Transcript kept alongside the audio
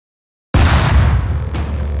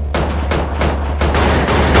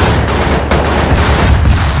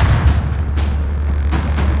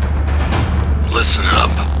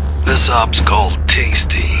ops called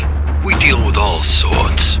TASTEE. We deal with all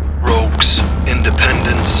sorts. Rogues,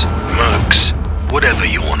 independents, mercs, whatever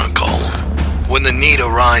you want to call them. When the need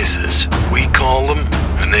arises, we call them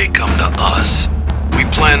and they come to us. We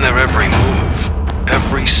plan their every move,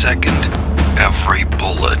 every second, every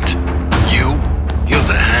bullet. You're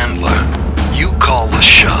the handler. You call the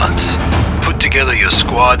shots. Put together your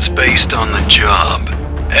squads based on the job.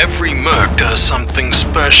 Every merc does something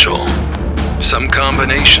special. Some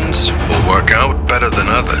combinations will work out better than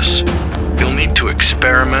others. You'll need to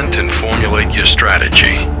experiment and formulate your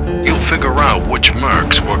strategy. You'll figure out which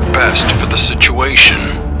mercs work best for the situation.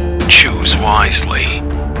 Choose wisely.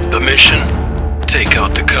 The mission? Take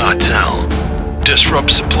out the cartel.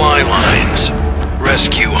 Disrupt supply lines.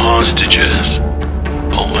 Rescue hostages.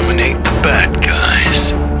 Eliminate the bad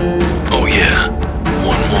guys. Oh yeah,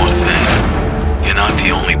 one more thing. You're not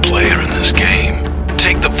the only player in this game.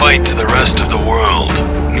 Take the fight to the rest of the world.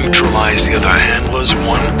 Neutralize the other handlers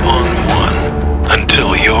one-on-one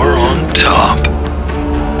until you're on top.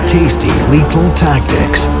 TASTEE Lethal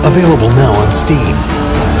Tactics, available now on Steam.